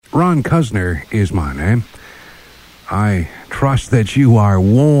Ron Cuzner is my name. I trust that you are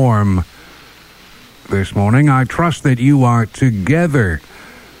warm this morning. I trust that you are together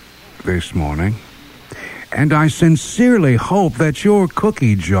this morning. And I sincerely hope that your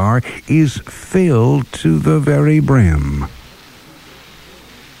cookie jar is filled to the very brim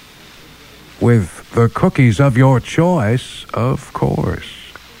with the cookies of your choice, of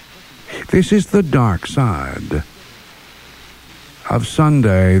course. This is the dark side of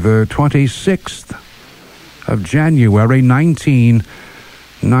Sunday, the 26th of January,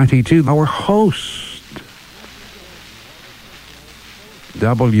 1992. Our host,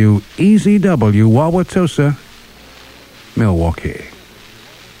 WEZW, Wauwatosa, Milwaukee.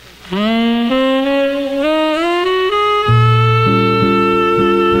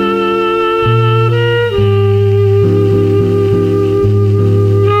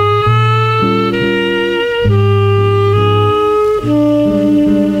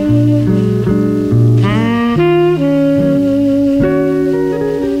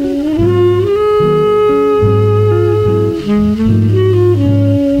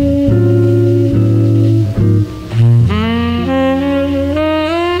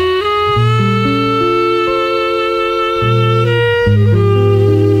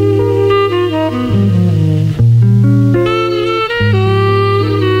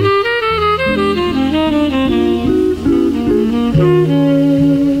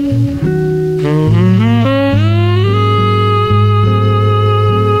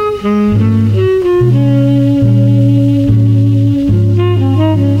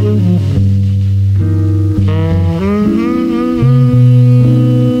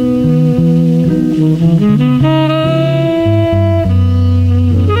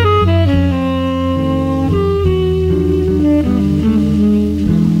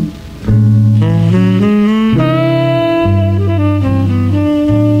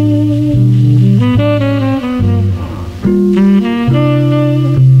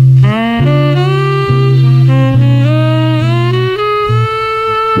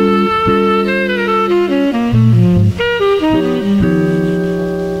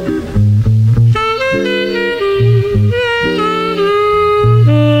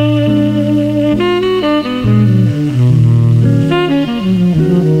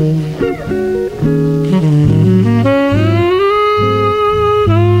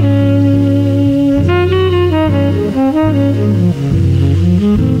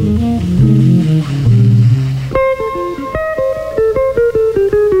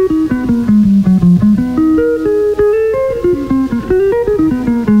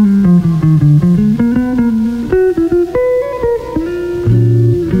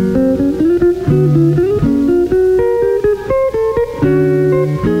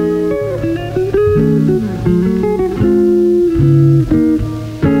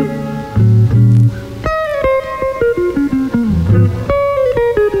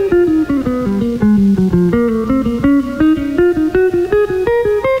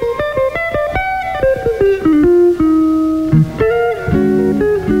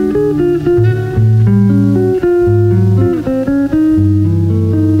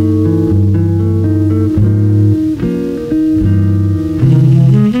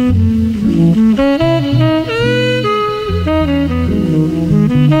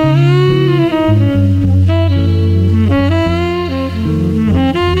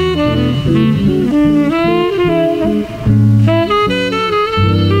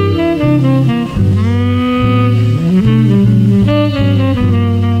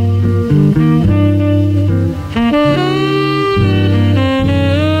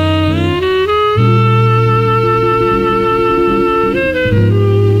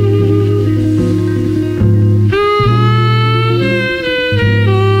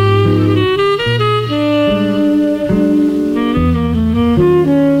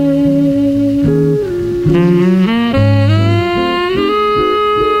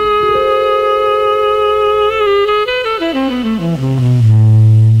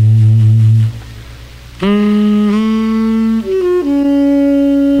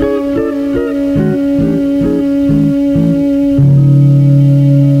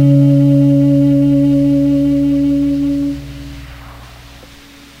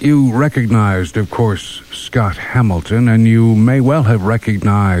 You recognized, of course, Scott Hamilton, and you may well have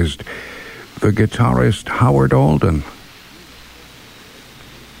recognized the guitarist Howard Alden.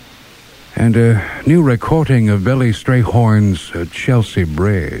 And a new recording of Billy Strayhorn's Chelsea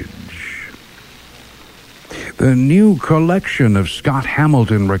Bridge. The new collection of Scott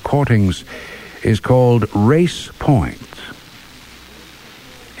Hamilton recordings is called Race Point.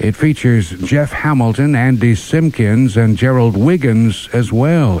 It features Jeff Hamilton, Andy Simpkins, and Gerald Wiggins, as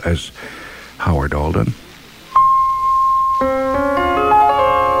well as Howard Alden.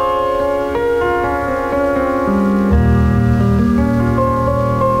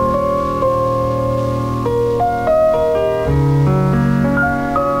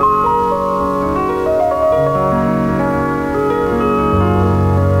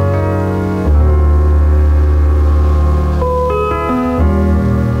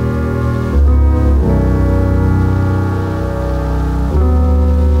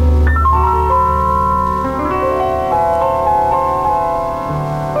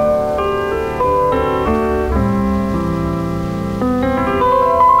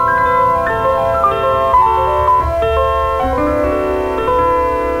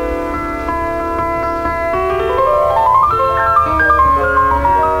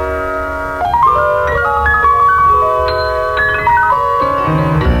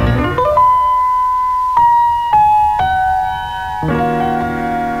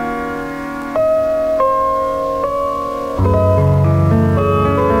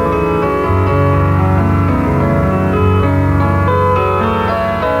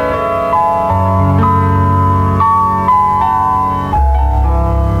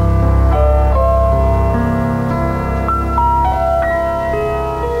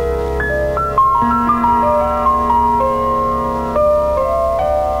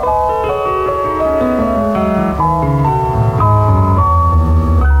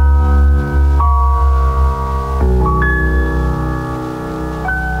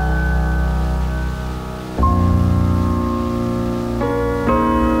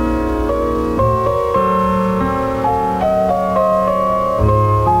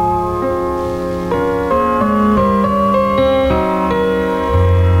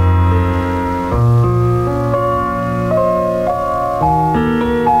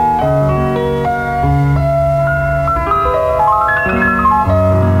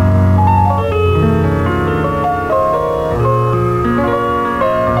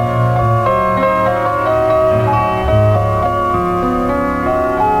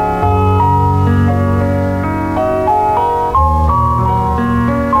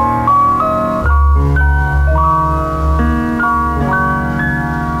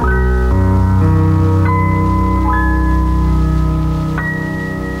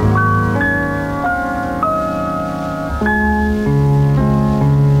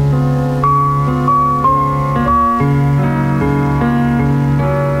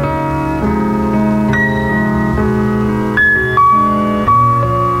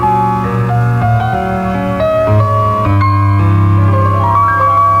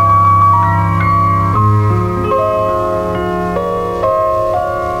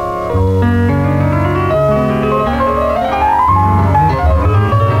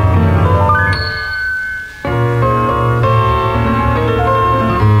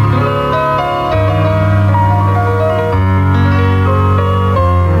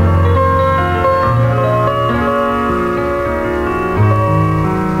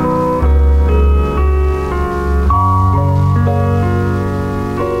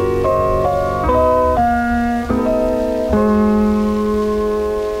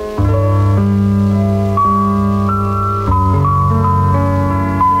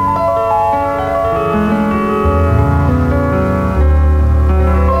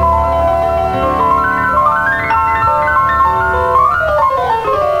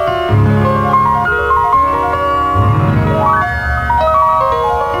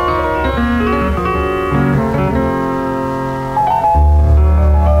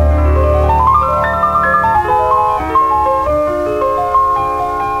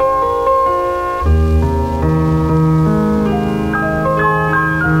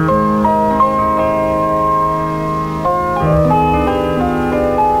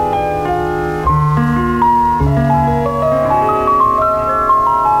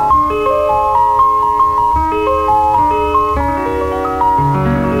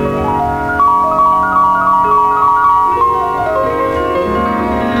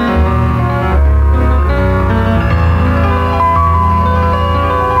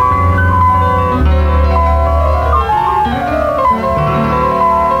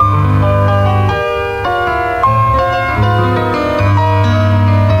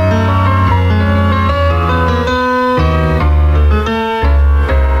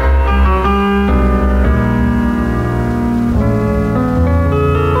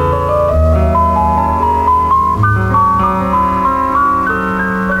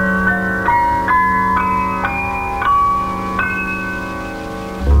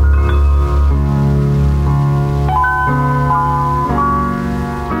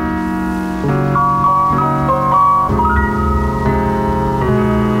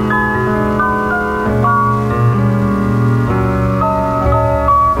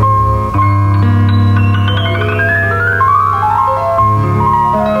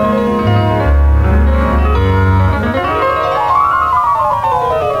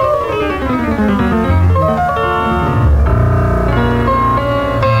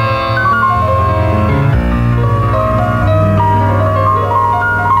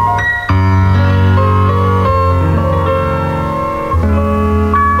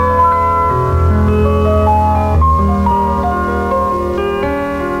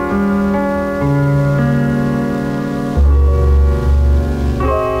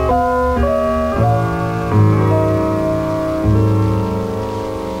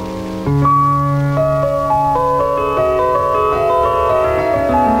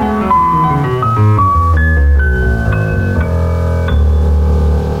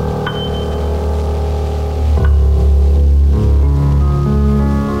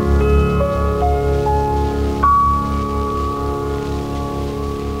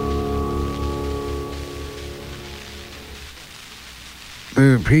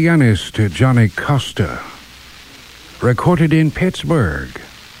 The pianist Johnny Costa recorded in Pittsburgh.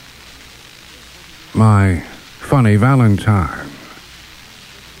 My Funny Valentine.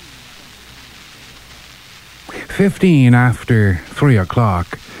 15 after 3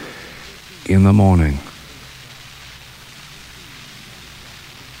 o'clock in the morning.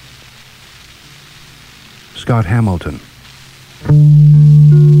 Scott Hamilton.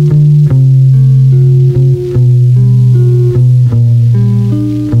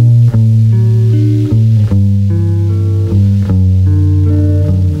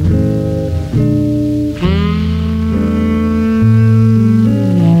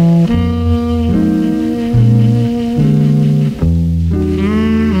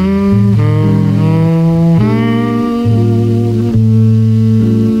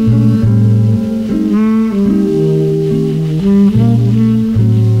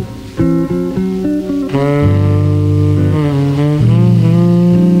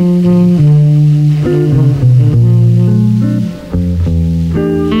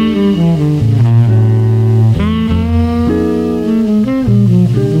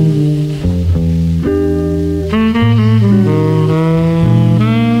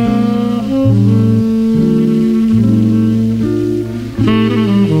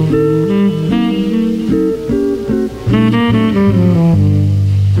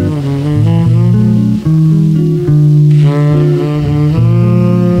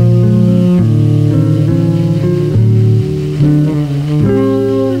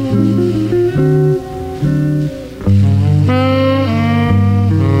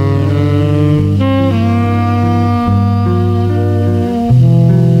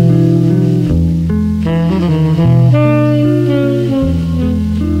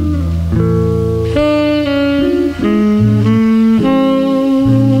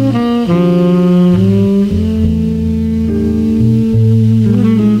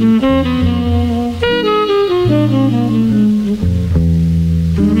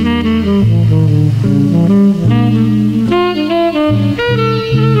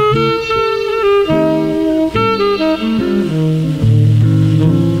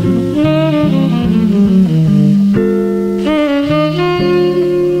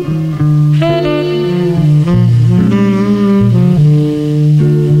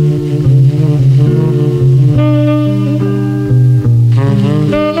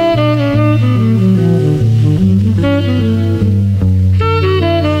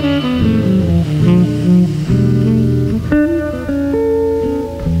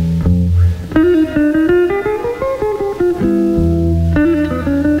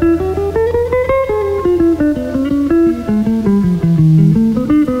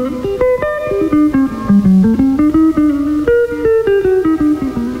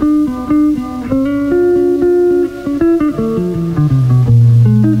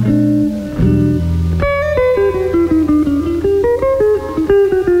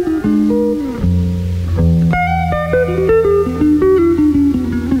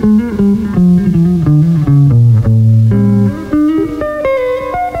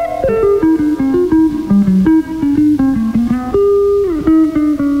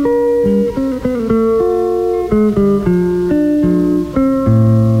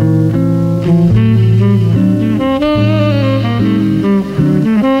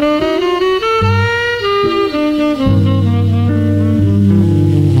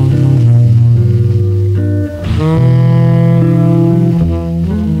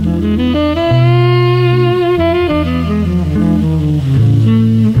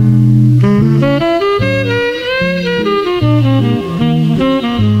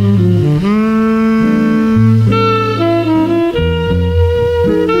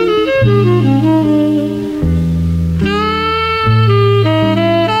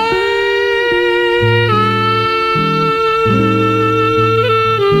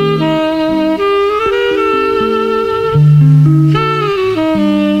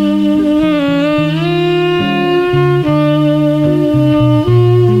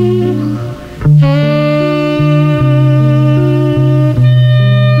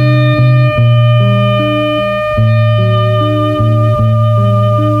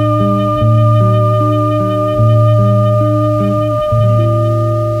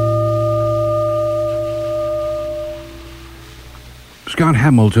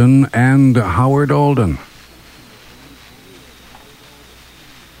 Hamilton and Howard Alden.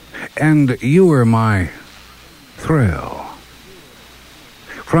 And You Were My Thrill.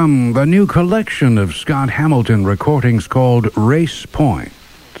 From the new collection of Scott Hamilton recordings called Race Point.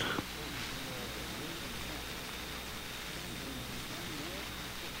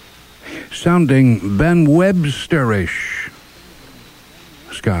 Sounding Ben Webster-ish,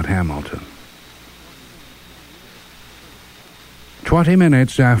 Scott Hamilton. 20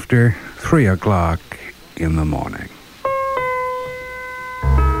 minutes after 3 o'clock in the morning.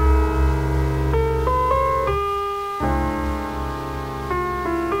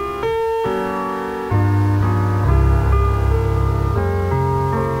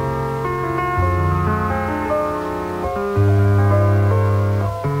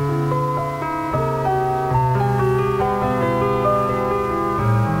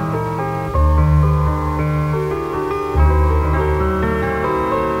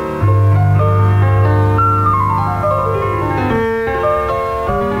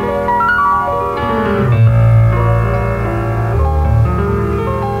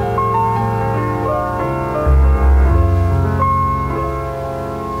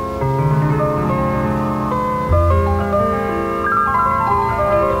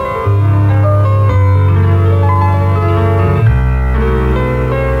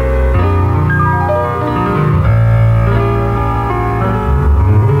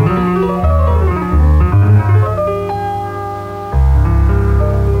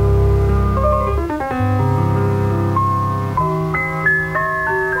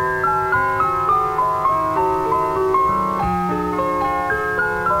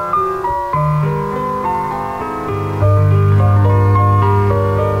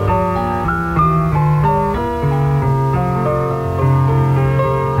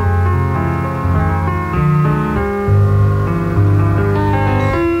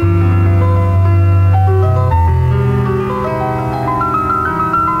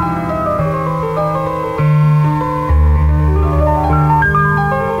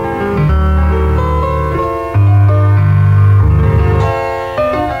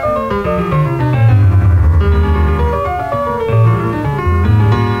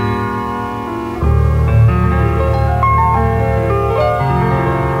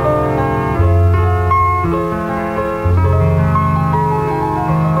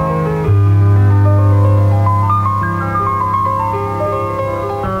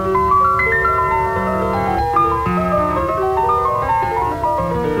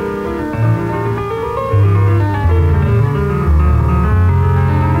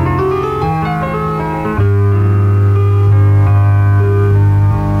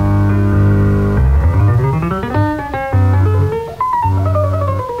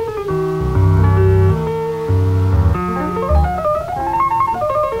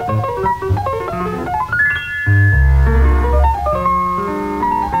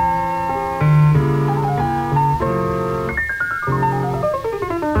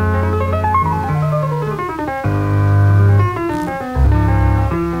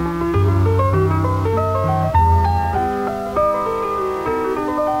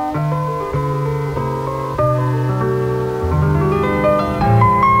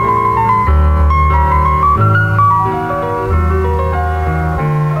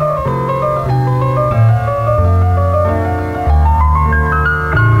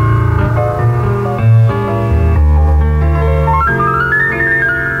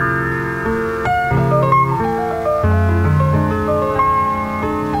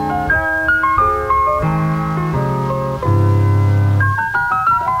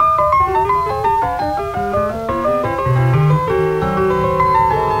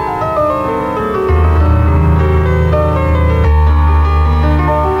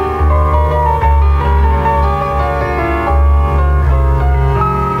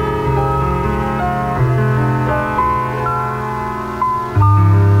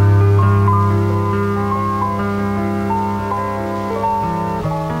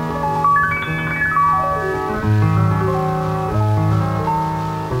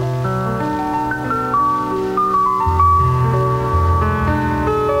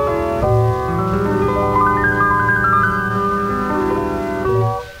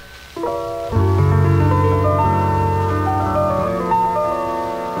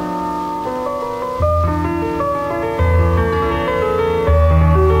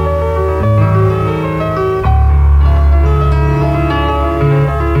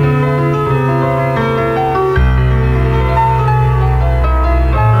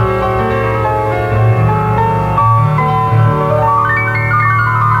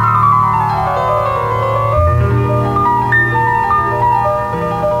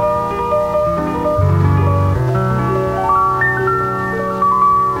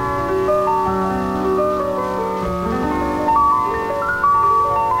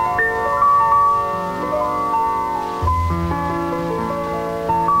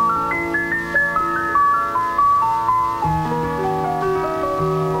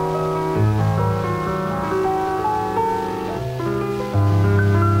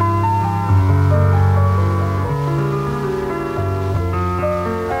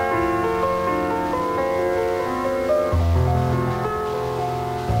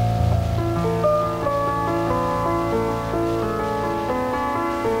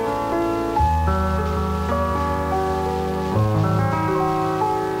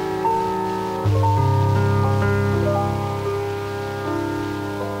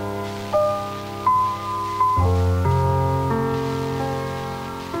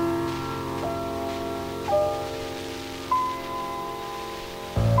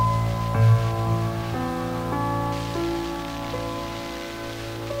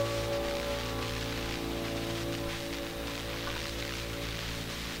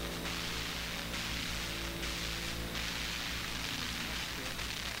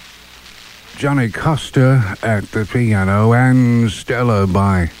 Johnny Costa at the piano, and Stella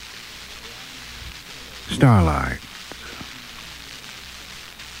by Starlight.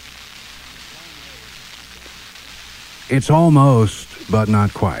 It's almost, but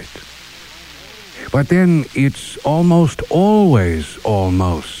not quite. But then it's almost always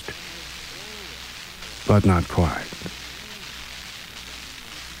almost, but not quite.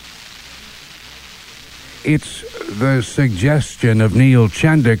 It's the suggestion of Neil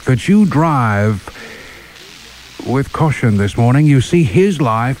Chendick that you drive with caution this morning. You see, his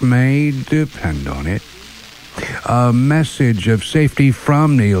life may depend on it. A message of safety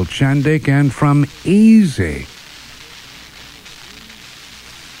from Neil Chendick and from Easy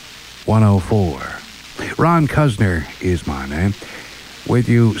 104. Ron Cuzner is my name. With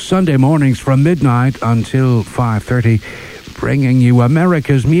you Sunday mornings from midnight until 5:30, bringing you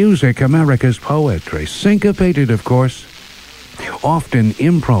America's music, America's poetry. Syncopated, of course, often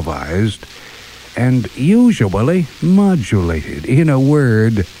improvised, and usually modulated. In a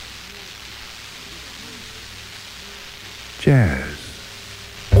word, jazz.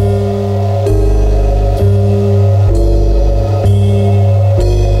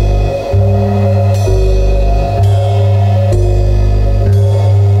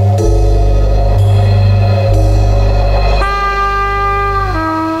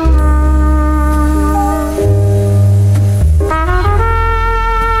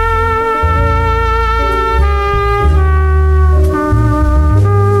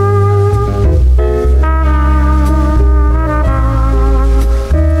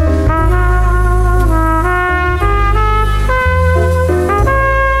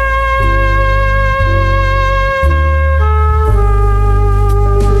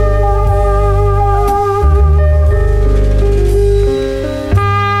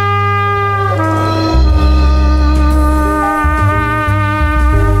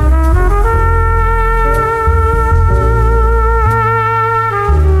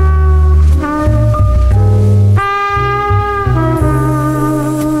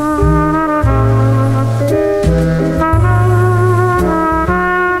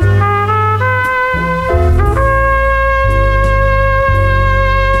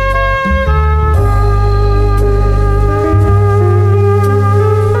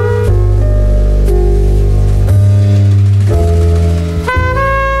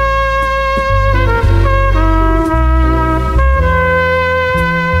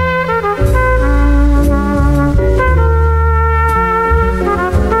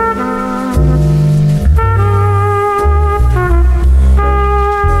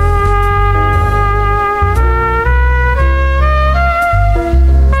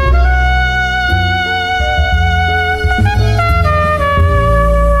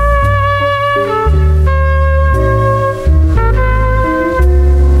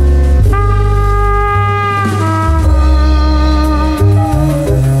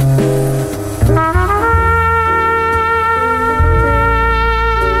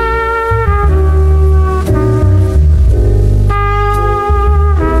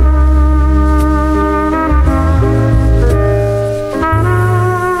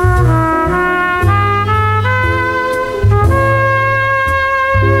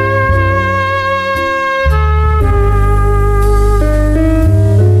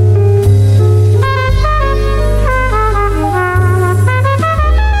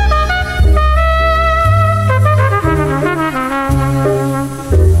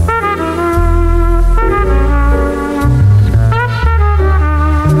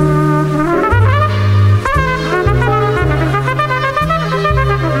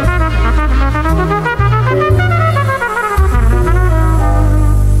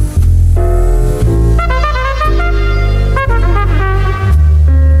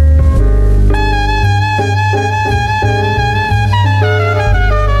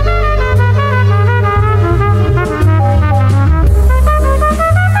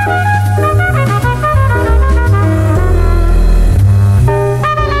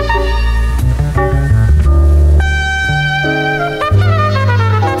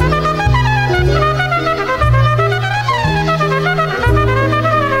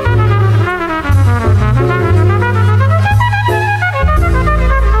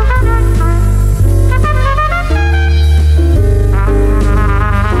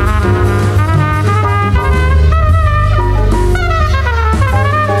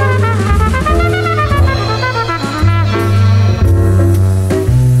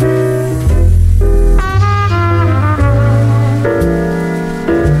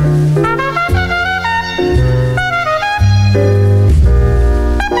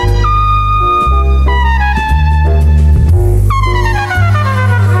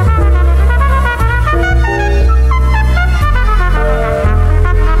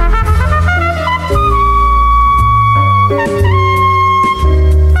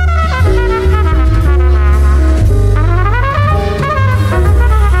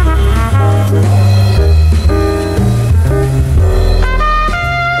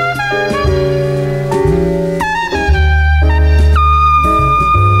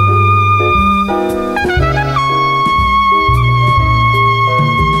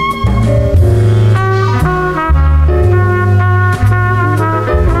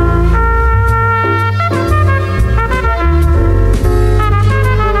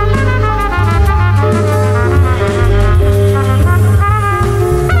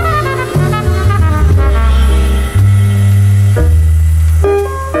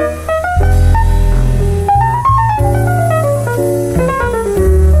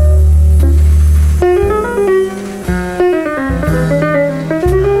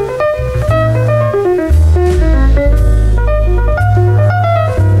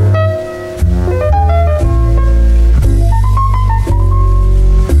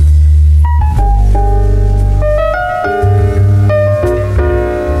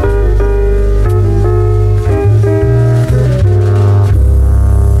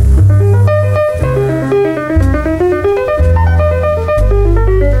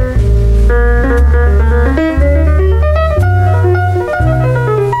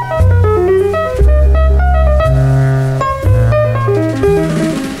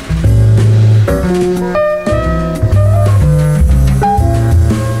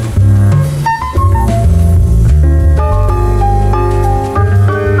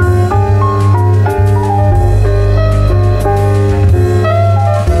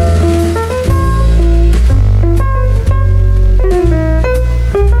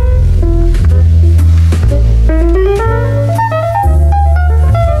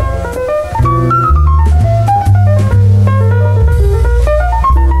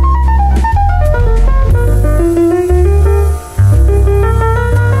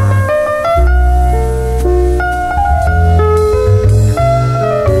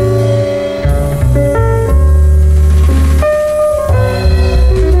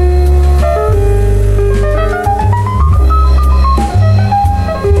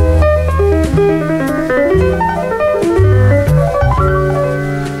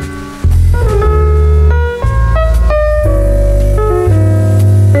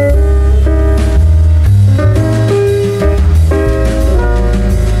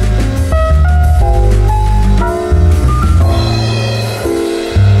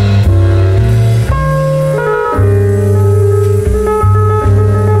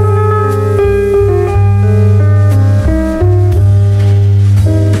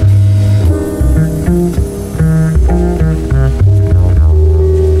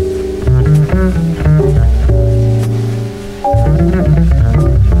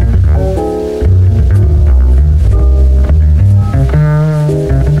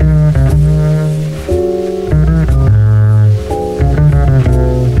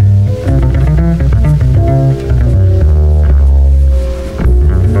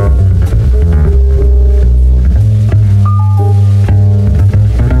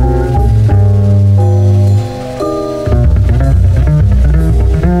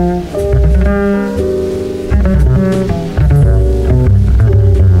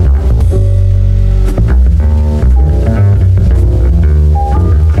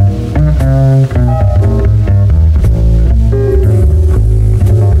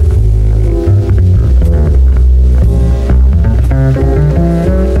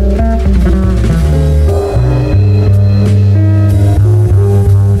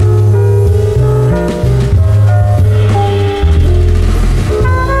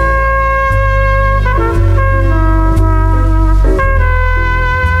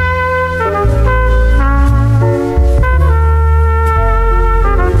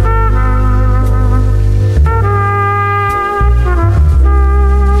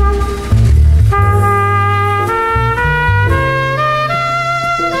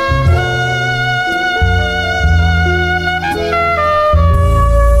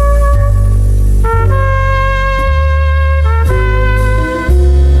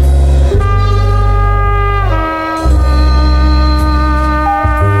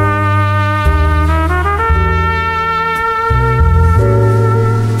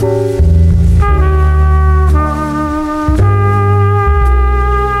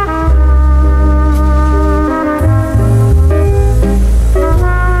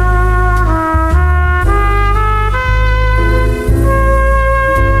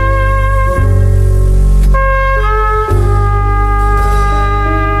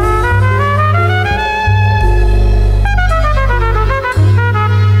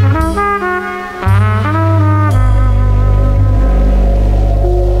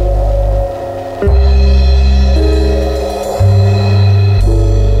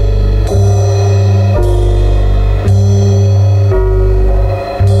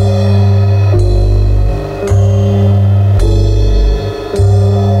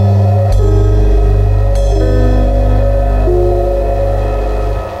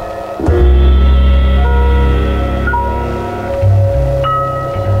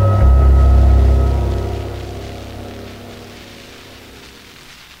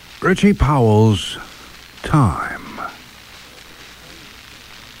 Richie Powell's Time.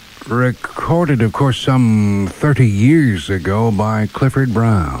 Recorded, of course, some 30 years ago by Clifford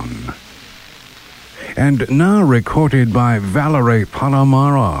Brown. And now recorded by Valery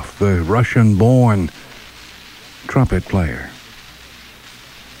Ponomarev, the Russian-born trumpet player.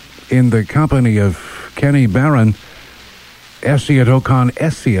 In the company of Kenny Barron, Esiot Okan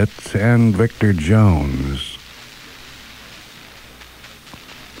Esiot, and Victor Jones.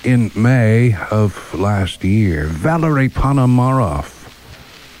 In May of last year, Valery Ponomarev.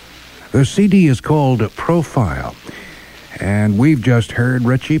 The CD is called Profile, and we've just heard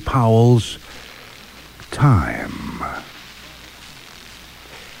Richie Powell's Time.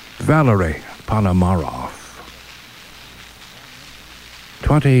 Valery Ponomarev.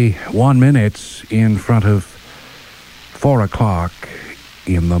 21 minutes in front of 4 o'clock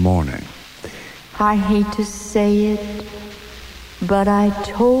in the morning. I hate to say it, but I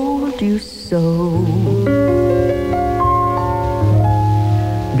told you so.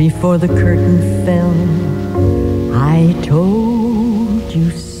 Before the curtain fell, I told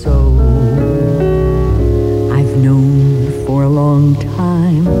you so. I've known for a long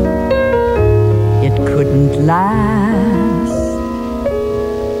time it couldn't last.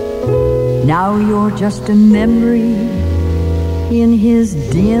 Now you're just a memory in his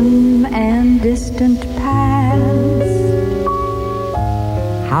dim and distant past.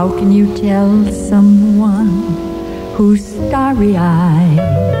 How can you tell someone who's starry-eyed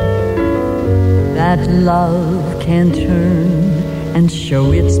that love can turn and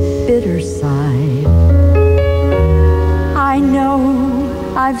show its bitter side? I know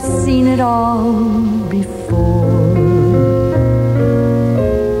I've seen it all before.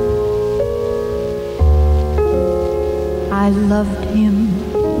 I loved him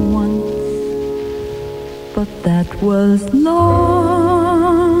once, but that was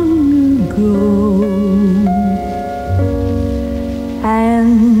long ago.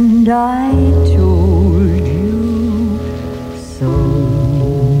 And I told you so.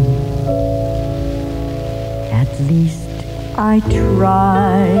 At least I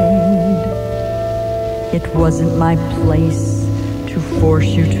tried. It wasn't my place to force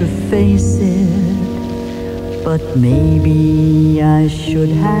you to face it, but maybe I should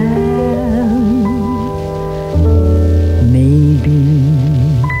have. Maybe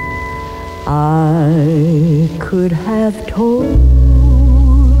I could have told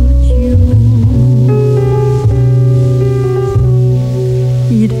you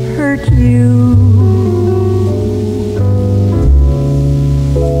he'd hurt you,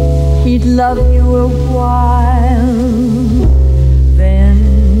 he'd love you a while, then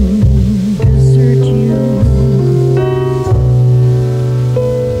desert you.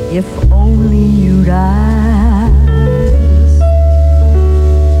 If only you'd ask,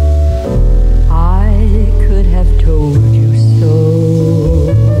 I could have told you so.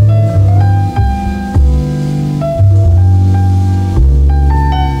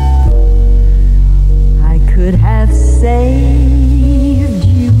 I could have saved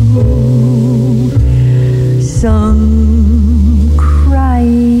you some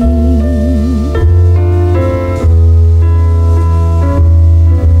crying.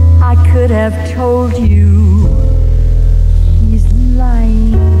 I could have told you he's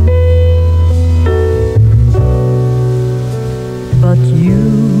lying, but you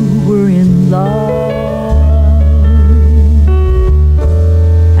were in love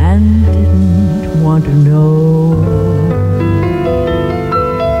and didn't want to know.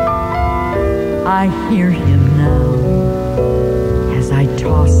 I hear him now as I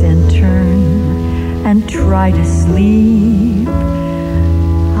toss and turn and try to sleep.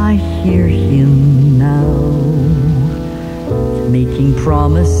 I hear him now making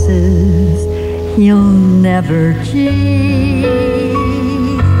promises he'll never keep.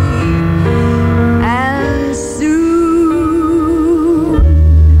 And soon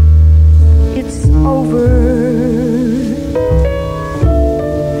it's over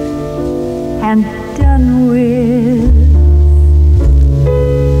and done with.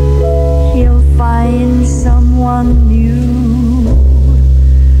 He'll find someone new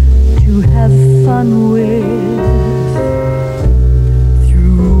to have fun with.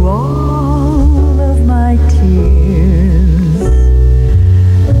 Through all of my tears,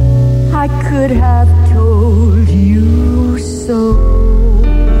 I could have told you so.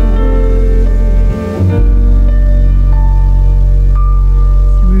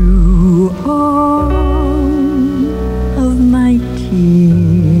 Through all of my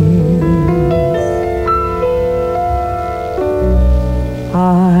tears,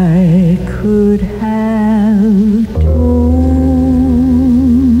 I could have told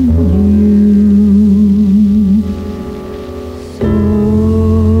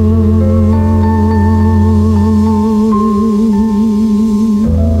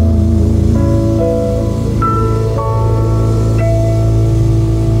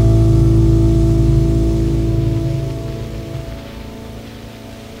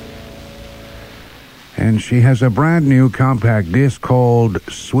And she has a brand new compact disc called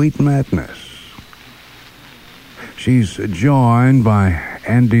Sweet Madness. She's joined by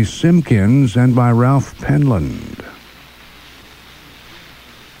Andy Simpkins and by Ralph Penland.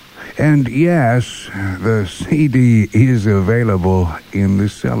 And yes, the CD is available in the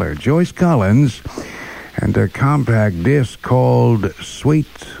cellar. Joyce Collins and a compact disc called Sweet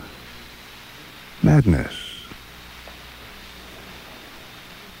Madness.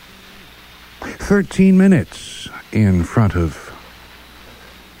 13 minutes in front of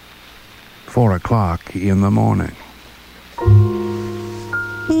 4 o'clock in the morning.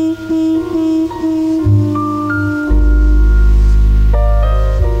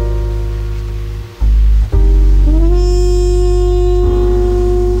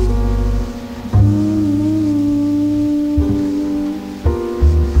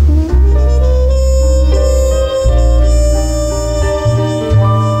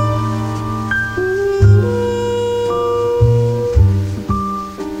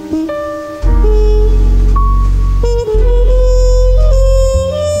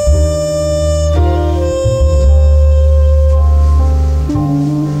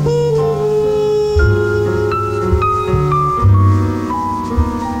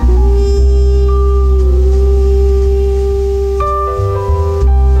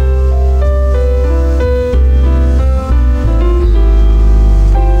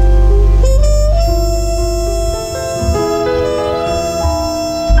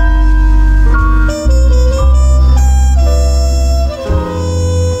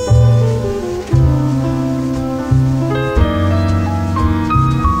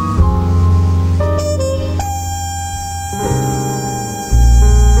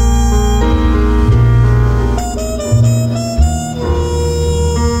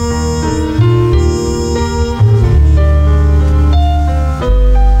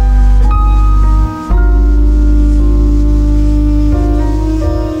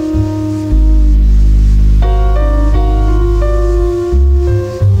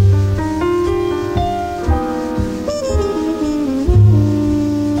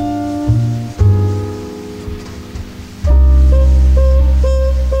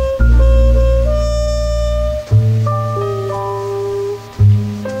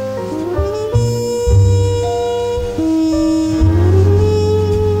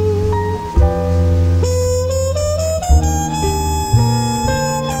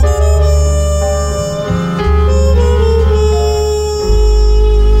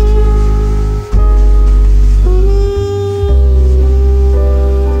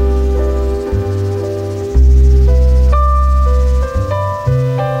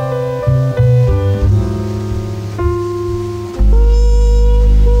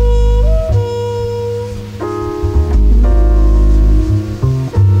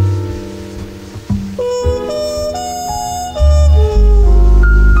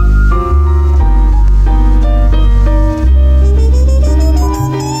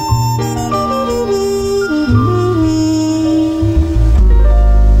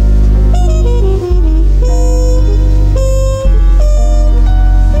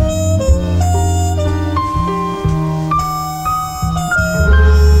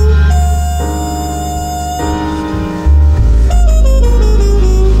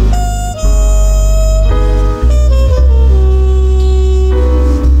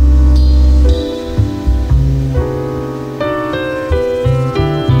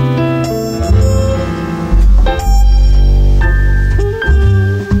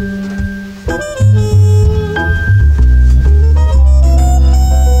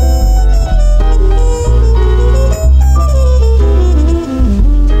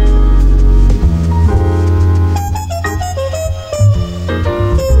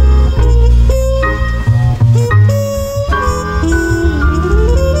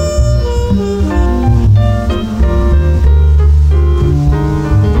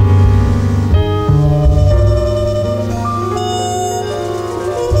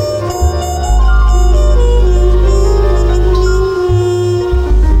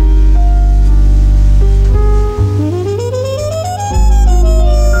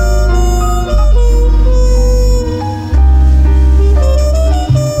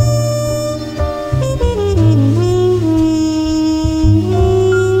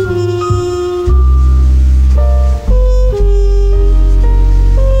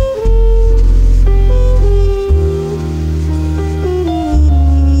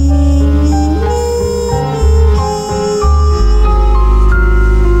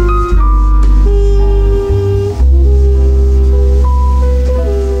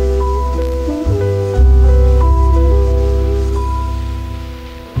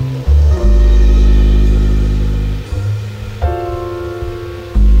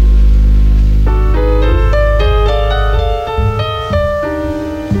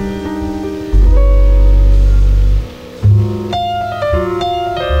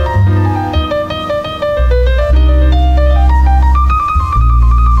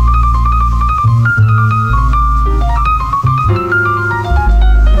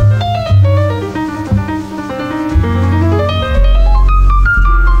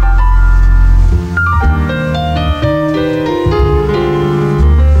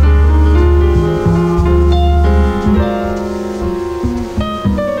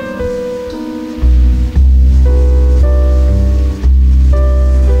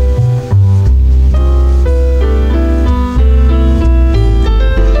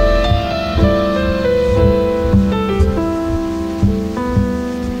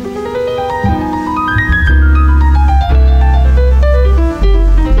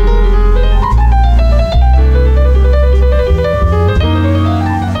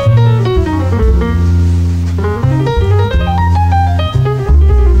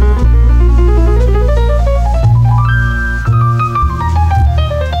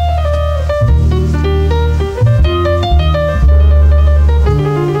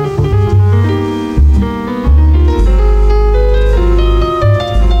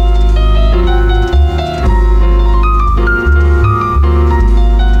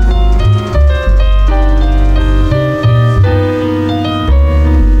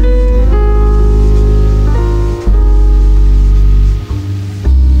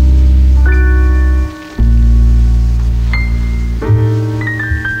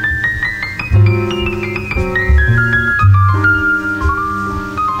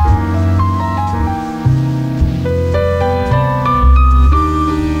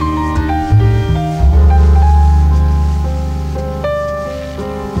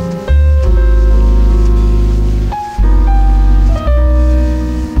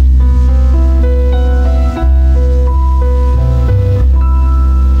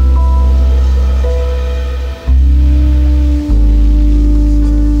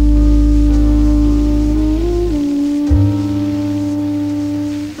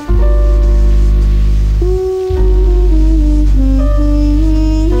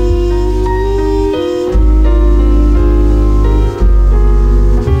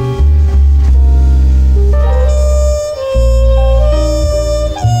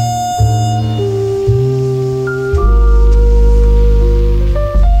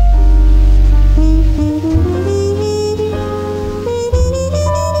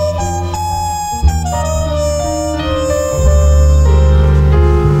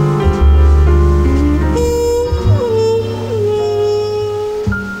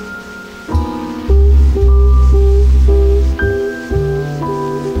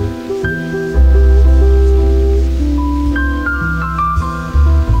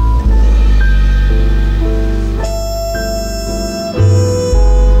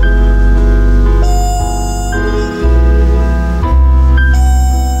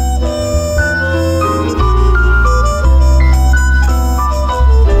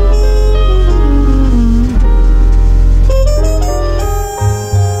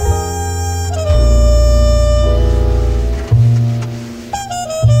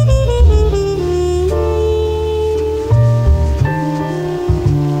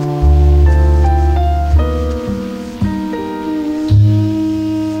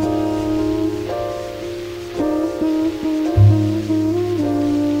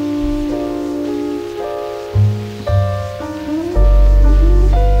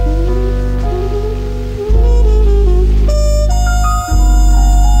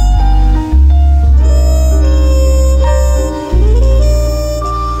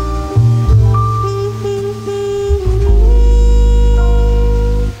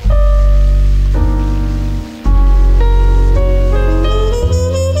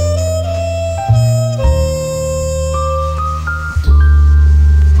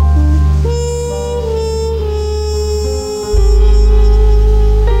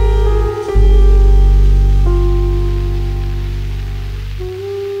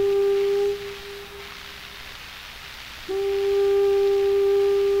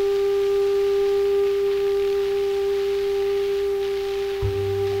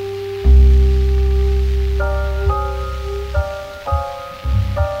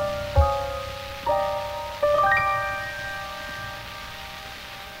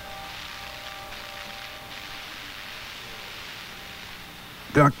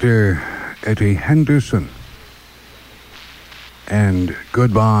 Dr. Eddie Henderson and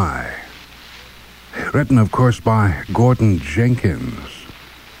Goodbye, written of course by Gordon Jenkins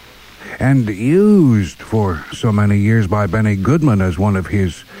and used for so many years by Benny Goodman as one of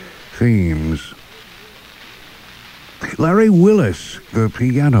his themes. Larry Willis, the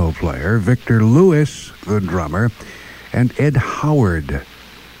piano player, Victor Lewis, the drummer, and Ed Howard,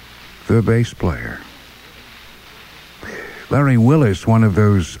 the bass player. Larry Willis, one of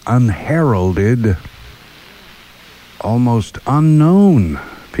those unheralded, almost unknown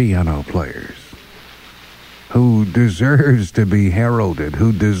piano players who deserves to be heralded,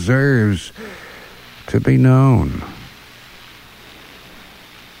 who deserves to be known.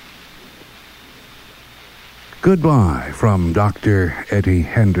 Goodbye from Dr. Eddie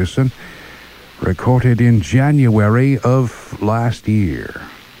Henderson, recorded in January of last year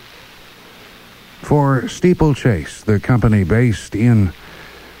for Steeplechase, the company based in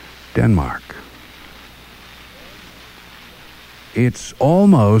Denmark. It's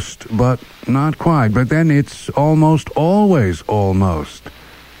almost, but not quite, but then it's almost always almost,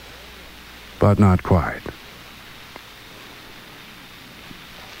 but not quite.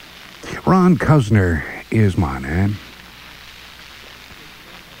 Ron Cuzner is my name.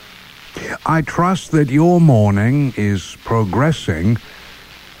 I trust that your morning is progressing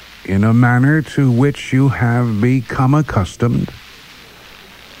in a manner to which you have become accustomed.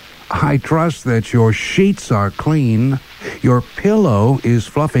 I trust that your sheets are clean, your pillow is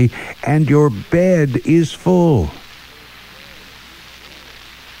fluffy, and your bed is full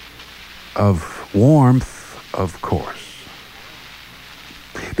of warmth, of course.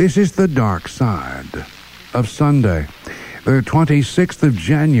 This is the dark side of Sunday, the 26th of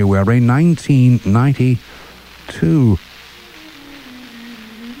January, 1992.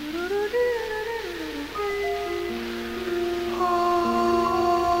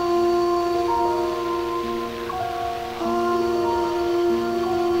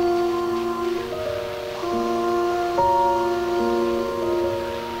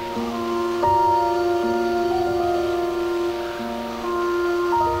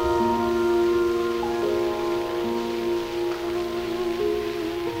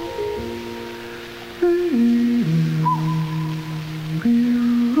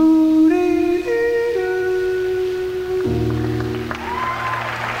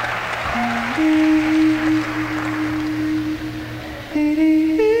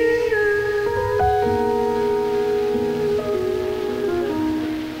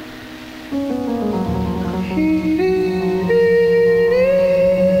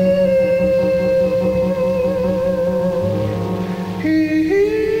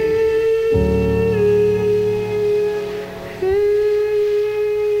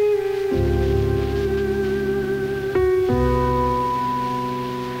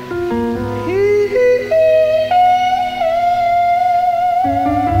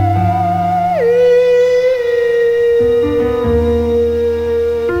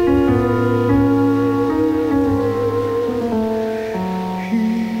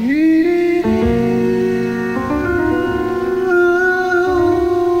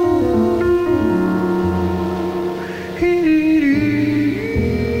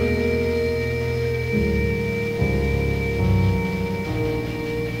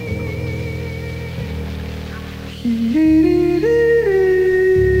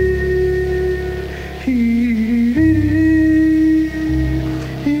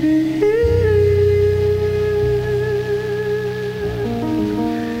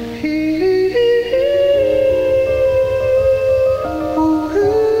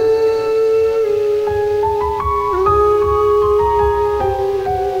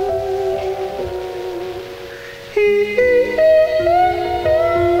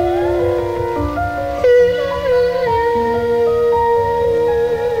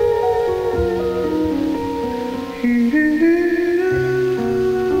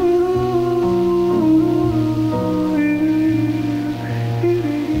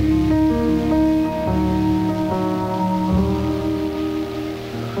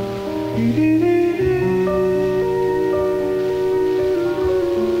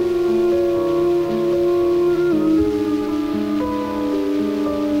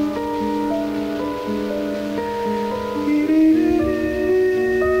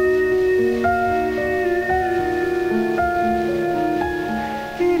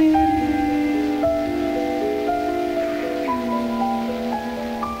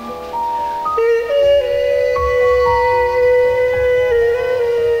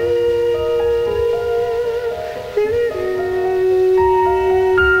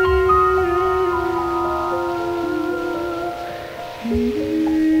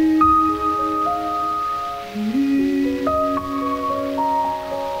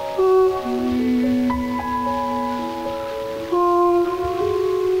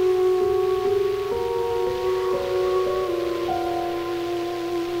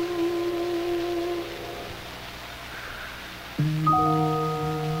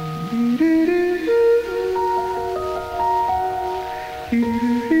 Thank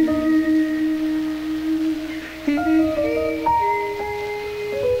you.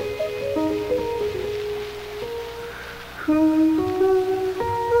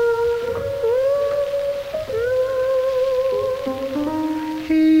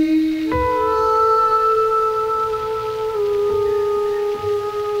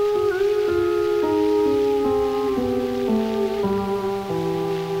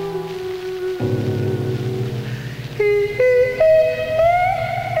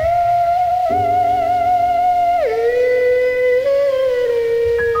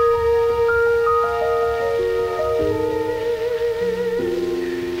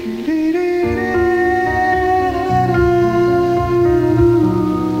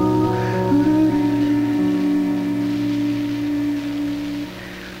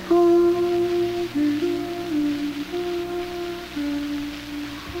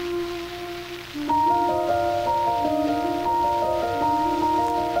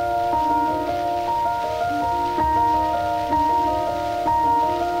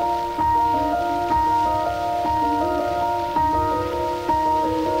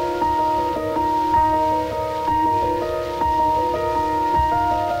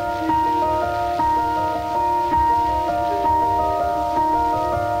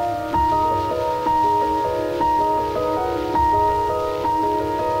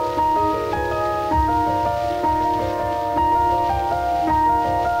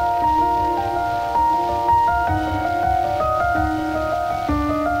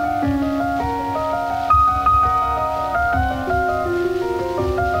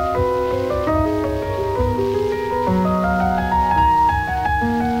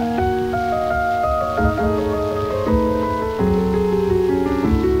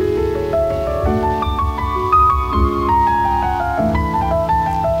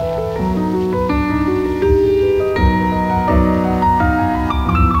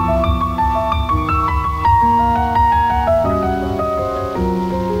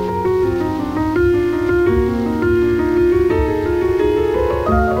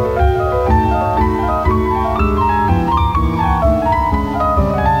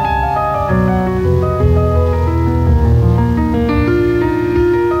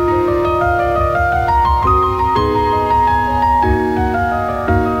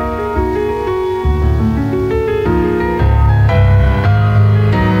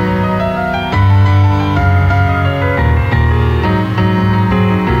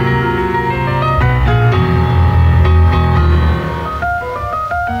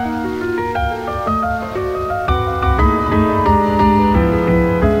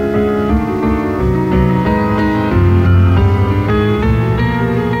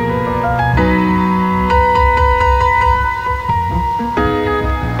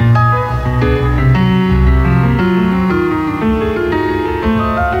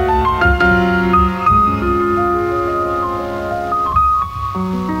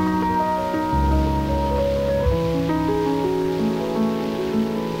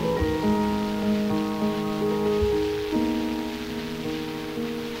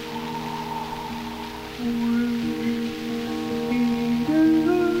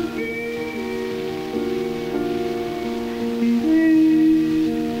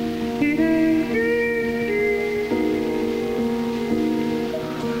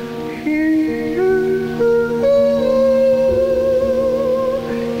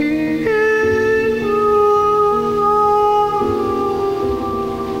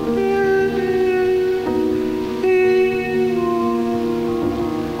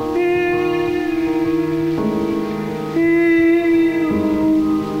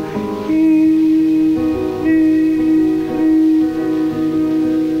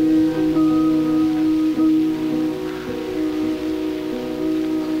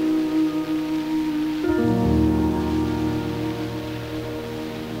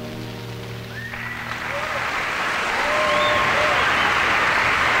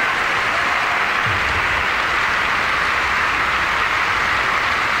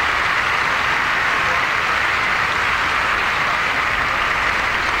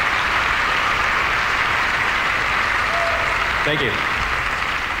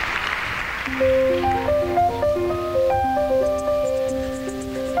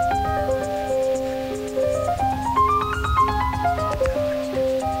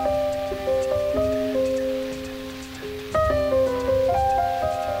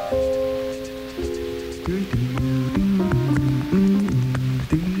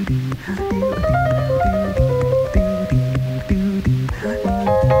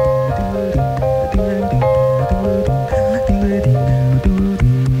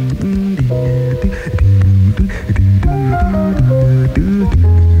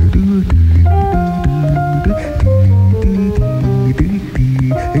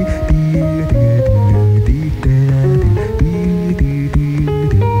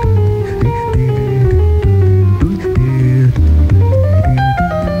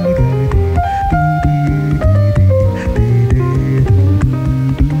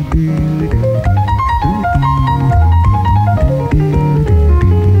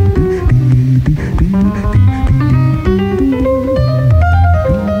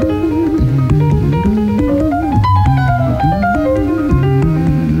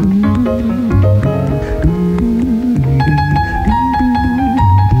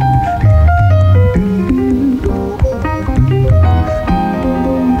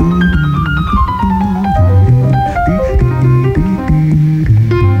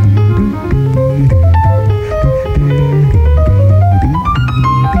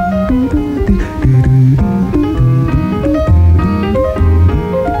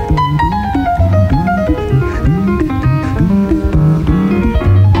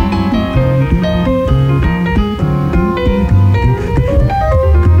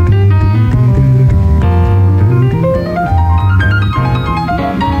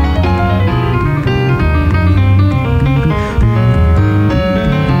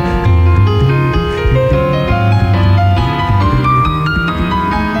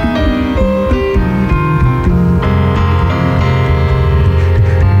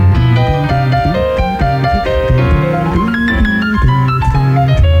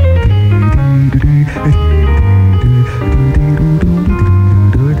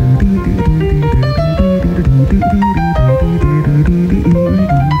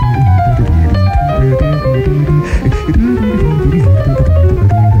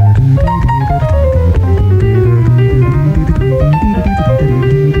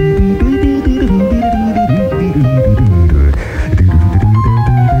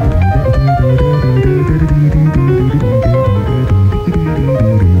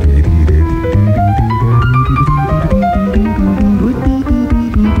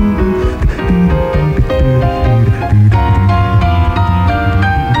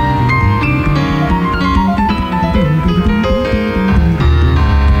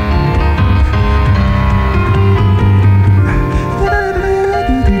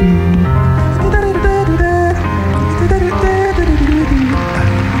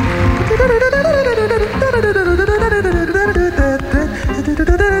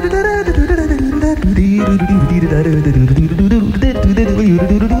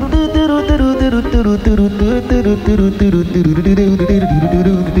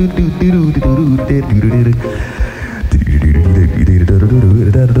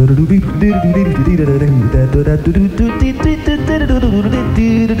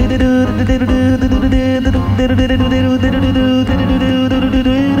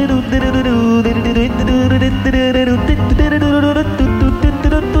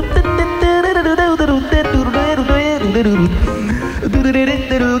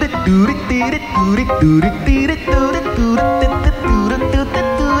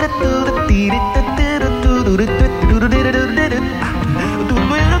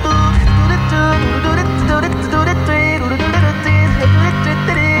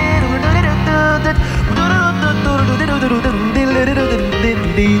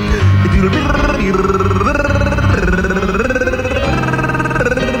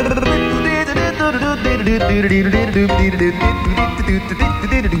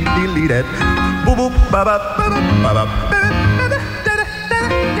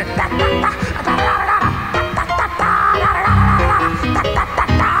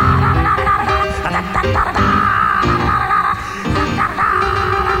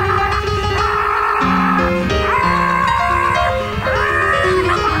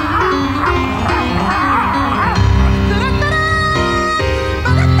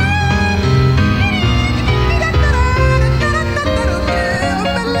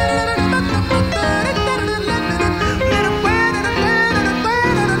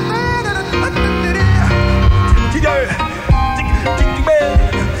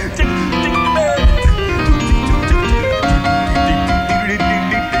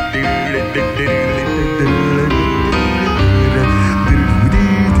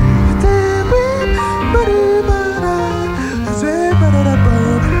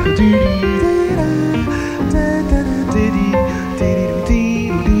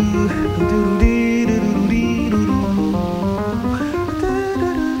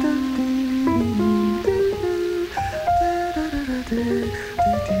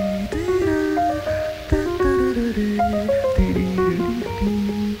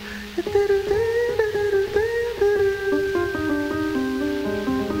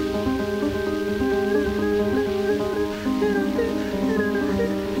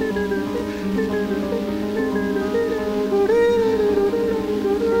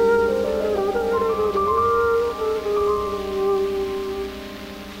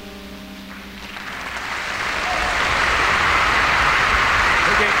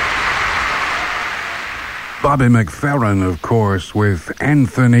 Bobby McFerrin, of course, with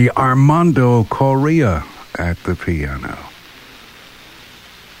Anthony Armando Correa at the piano.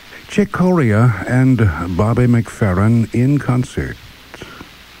 Chick Corea and Bobby McFerrin in concert.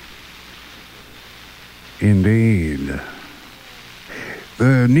 Indeed.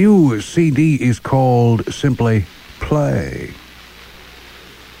 The new CD is called simply Play.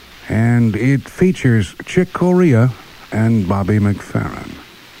 And it features Chick Corea and Bobby McFerrin.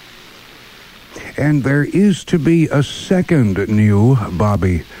 And there is to be a second new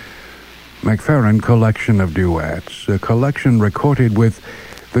Bobby McFerrin collection of duets, a collection recorded with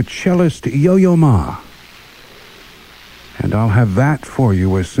the cellist Yo-Yo Ma. And I'll have that for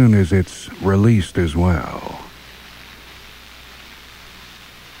you as soon as it's released as well.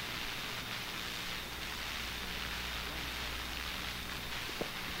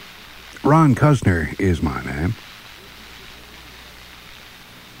 Ron Cuzner is my name.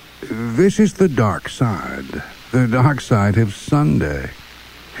 This is the dark side of Sunday,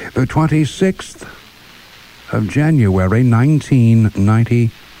 the 26th of January,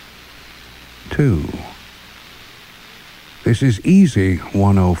 1992. This is Easy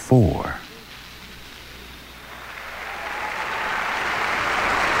 104.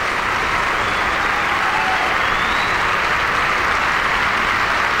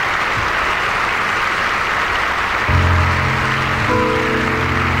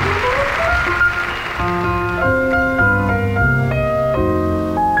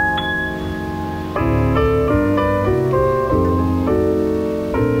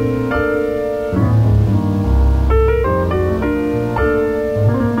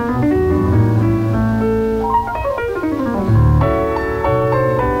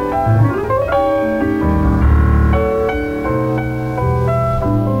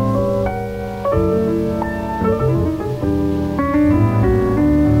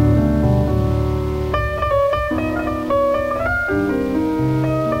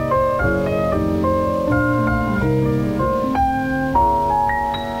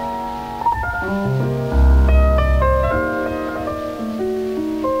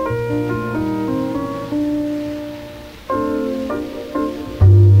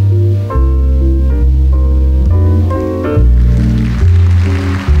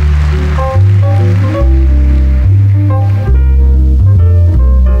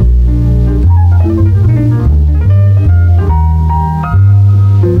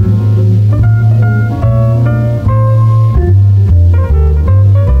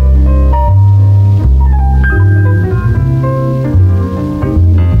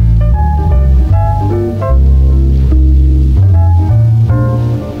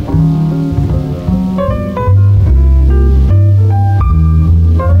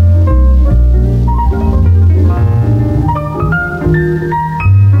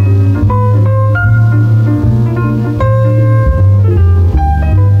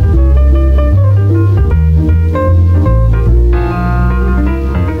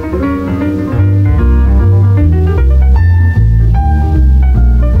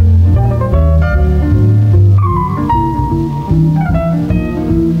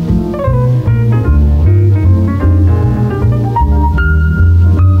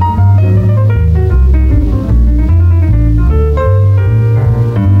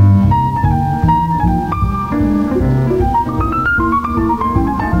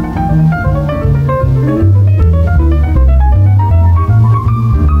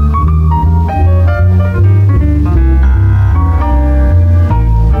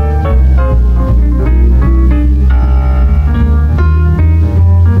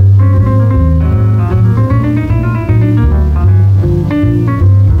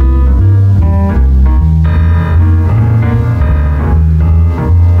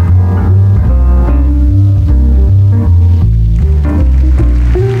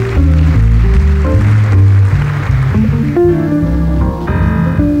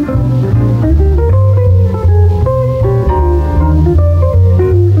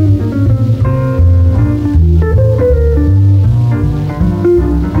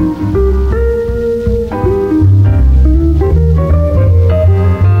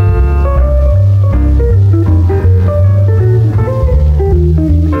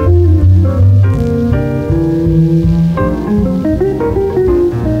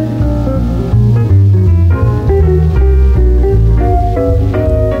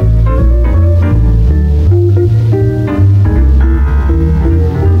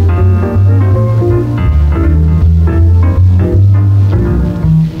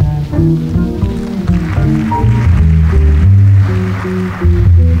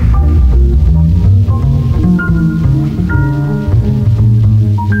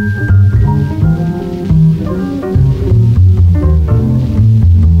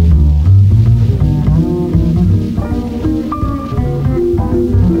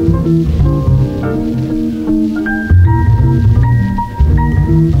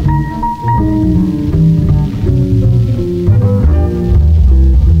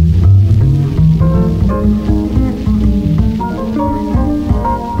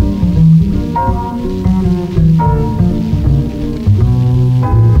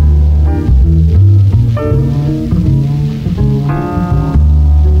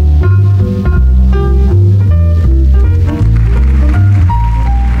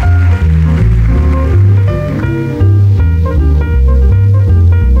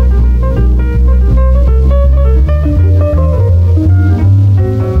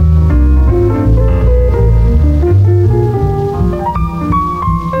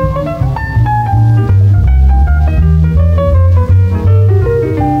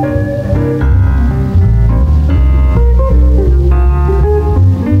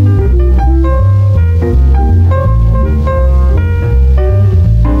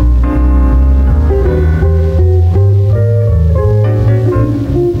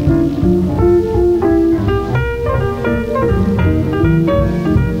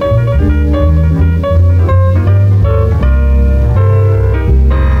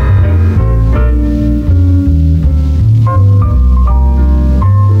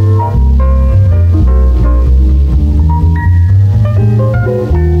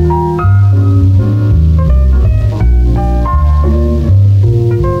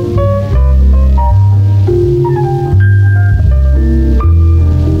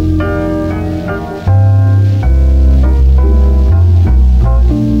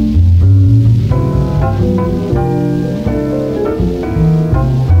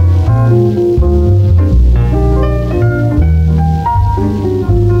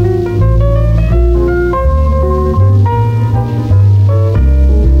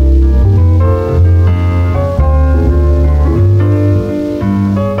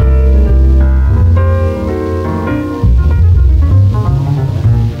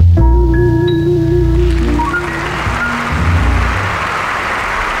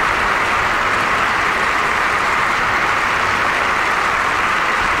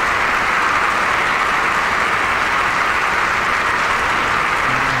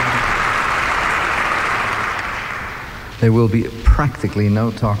 There will be practically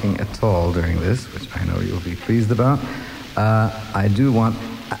no talking at all during this, which I know you'll be pleased about. I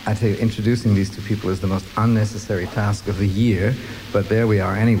tell you, introducing these two people is the most unnecessary task of the year, but there we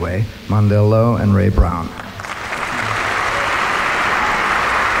are anyway, Mondell Lowe and Ray Brown.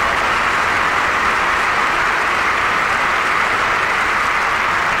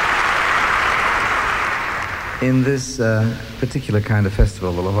 In this particular kind of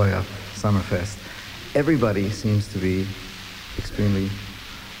festival, the La Jolla Summerfest, everybody seems to be extremely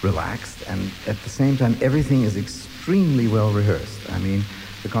relaxed, and at the same time, everything is extremely well rehearsed. I mean,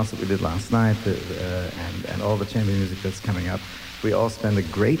 the concert we did last night, and all the chamber music that's coming up, we all spend a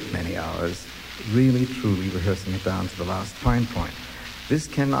great many hours really, truly rehearsing it down to the last fine point. This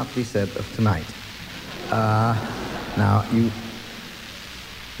cannot be said of tonight. Now, you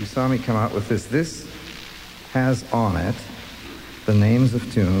saw me come out with this. This has on it the names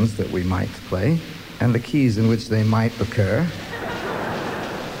of tunes that we might play and the keys in which they might occur.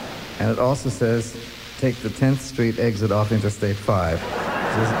 And it also says, take the 10th Street exit off Interstate 5.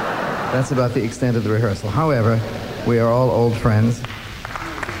 That's about the extent of the rehearsal. However, we are all old friends.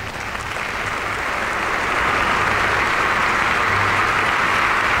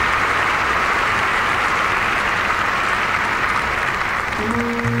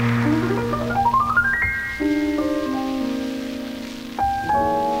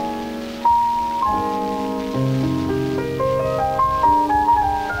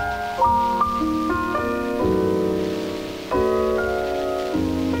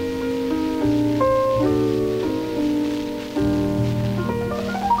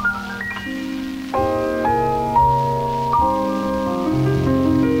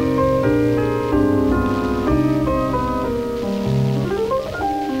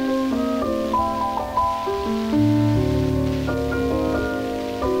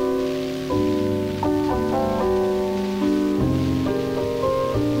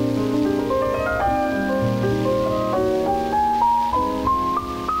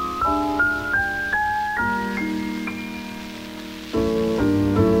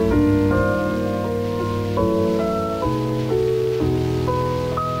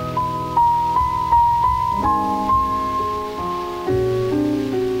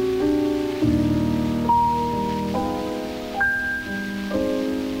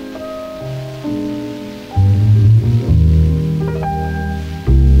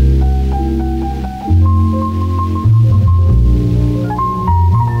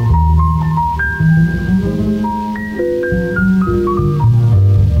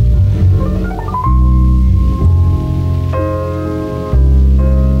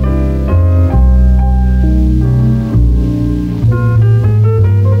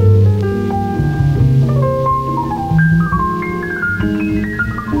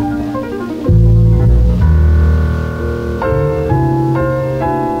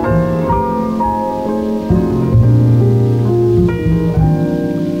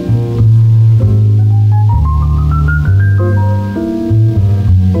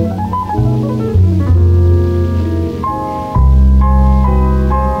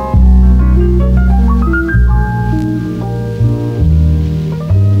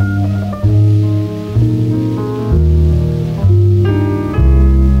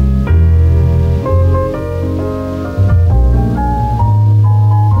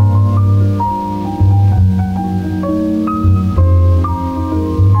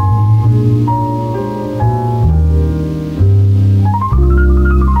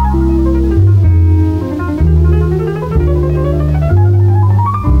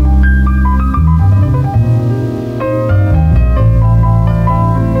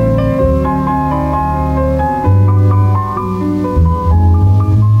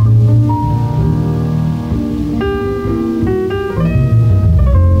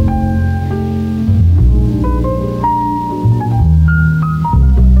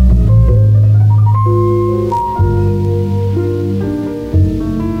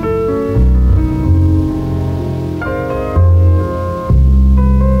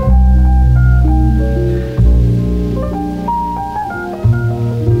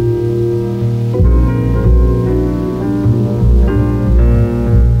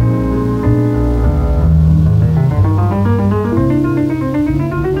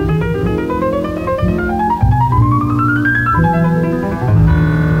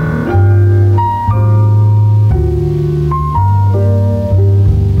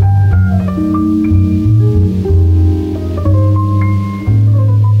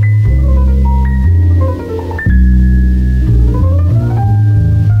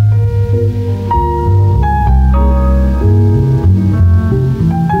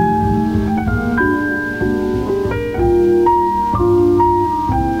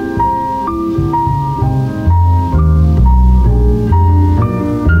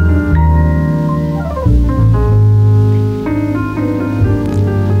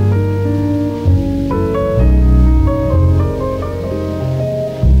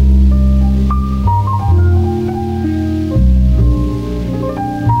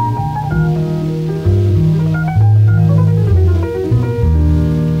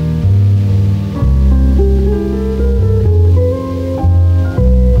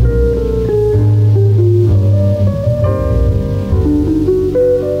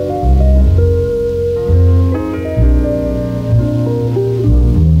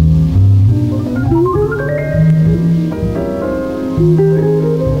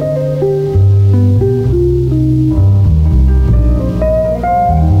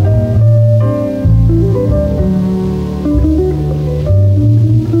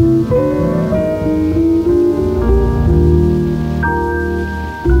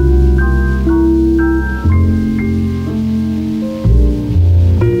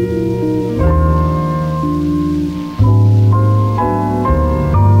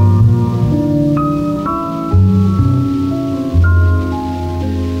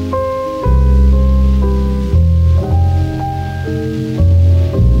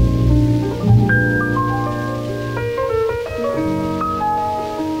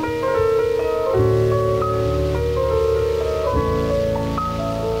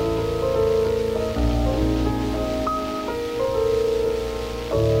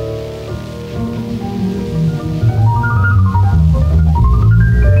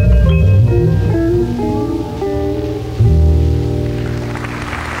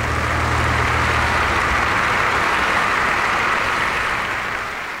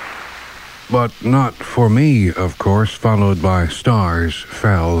 But not for me, of course, followed by Stars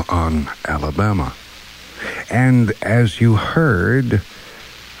Fell on Alabama. And as you heard,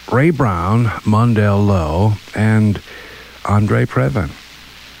 Ray Brown, Mondale Lowe, and Andre Previn.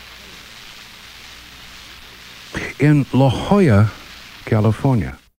 In La Jolla, California,